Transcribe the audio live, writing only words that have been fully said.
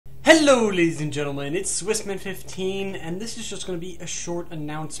Hello ladies and gentlemen, it's Swissman15 and this is just going to be a short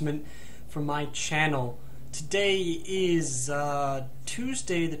announcement for my channel. Today is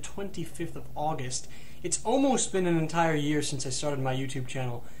Tuesday the 25th of August. It's almost been an entire year since I started my YouTube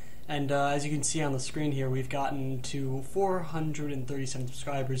channel, and as you can see on the screen here, we've gotten to 437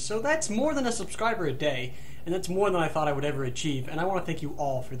 subscribers, so that's more than a subscriber a day, and that's more than I thought I would ever achieve, and I want to thank you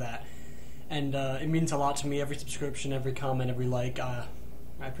all for that. And it means a lot to me, every subscription, every comment, every like.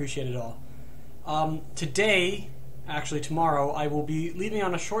 I appreciate it all. Today, actually tomorrow, I will be leaving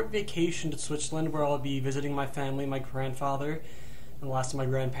on a short vacation to Switzerland where I'll be visiting my family, my grandfather, and the last of my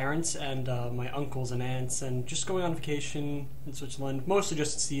grandparents, and my uncles and aunts, and just going on vacation in Switzerland, mostly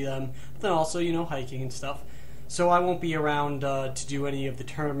just to see them, but then also, you know, hiking and stuff. So I won't be around to do any of the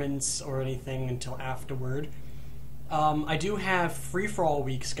tournaments or anything until afterward. I do have free-for-all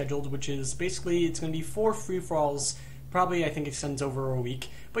week scheduled, which is basically, it's going to be 4 free-for-alls. Probably, I think, extends over a week.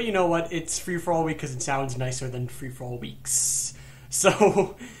 But you know what? It's free-for-all week because it sounds nicer than free-for-all weeks.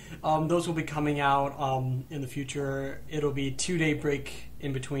 So, those will be coming out in the future. It'll be a 2-day break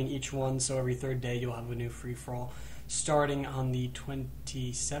in between each one, so every third day you'll have a new free-for-all. Starting on the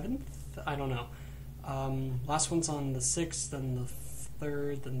 27th? I don't know. Last one's on the 6th, then the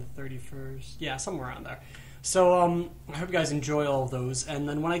 3rd, then the 31st. Yeah, somewhere around there. So, I hope you guys enjoy all of those. And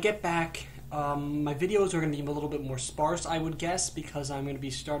then when I get back, my videos are going to be a little bit more sparse, I would guess, because I'm going to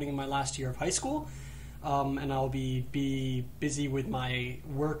be starting in my last year of high school, and I'll be busy with my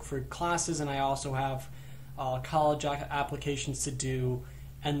work for classes, and I also have college applications to do,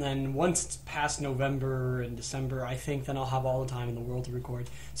 and then once it's past November and December, I think then I'll have all the time in the world to record.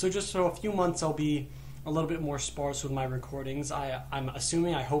 So just for a few months I'll be a little bit more sparse with my recordings. I'm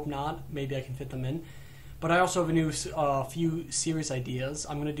assuming, I hope not, maybe I can fit them in. But I also have a new few series ideas.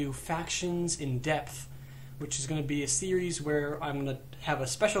 I'm going to do Factions in Depth, which is going to be a series where I'm going to have a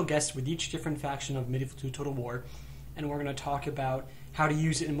special guest with each different faction of Medieval 2 Total War, and we're going to talk about how to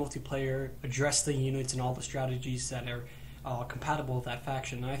use it in multiplayer, address the units and all the strategies that are compatible with that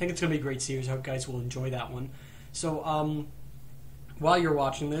faction. And I think it's going to be a great series. I hope you guys will enjoy that one. So while you're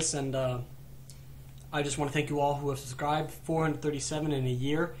watching this, and I just want to thank you all who have subscribed, 437 in a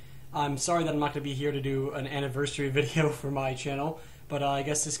year. I'm sorry that I'm not going to be here to do an anniversary video for my channel, but I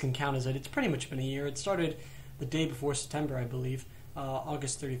guess this can count as it. It's pretty much been a year. It started the day before September, I believe,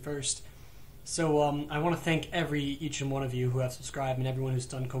 August 31st. So I want to thank each and one of you who have subscribed, and everyone who's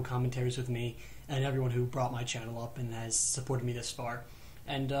done co-commentaries with me, and everyone who brought my channel up and has supported me this far.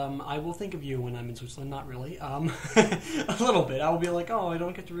 And I will think of you when I'm in Switzerland. Not really. A little bit. I will be like, oh, I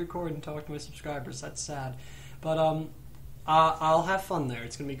don't get to record and talk to my subscribers. That's sad. But I'll have fun there.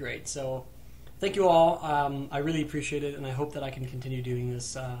 It's going to be great. So thank you all. I really appreciate it, and I hope that I can continue doing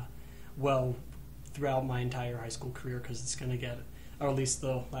this well throughout my entire high school career, because it's going to get, or at least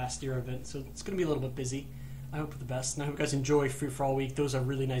the last year of it, so it's going to be a little bit busy. I hope for the best, and I hope you guys enjoy Free-for-All Week. Those are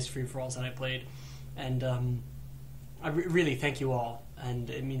really nice free-for-alls that I played, and I really thank you all, and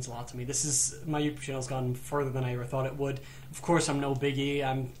it means a lot to me. My YouTube channel's gone further than I ever thought it would. Of course, I'm no biggie.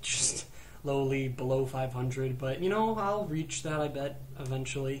 I'm just lowly below 500, but you know, I'll reach that, I bet,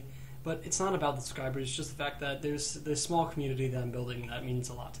 eventually. But it's not about the subscribers, it's just the fact that there's this small community that I'm building that means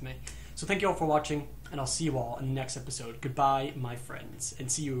a lot to me. So thank you all for watching, and I'll see you all in the next episode. Goodbye, my friends,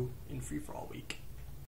 and see you in Free-for-All Week.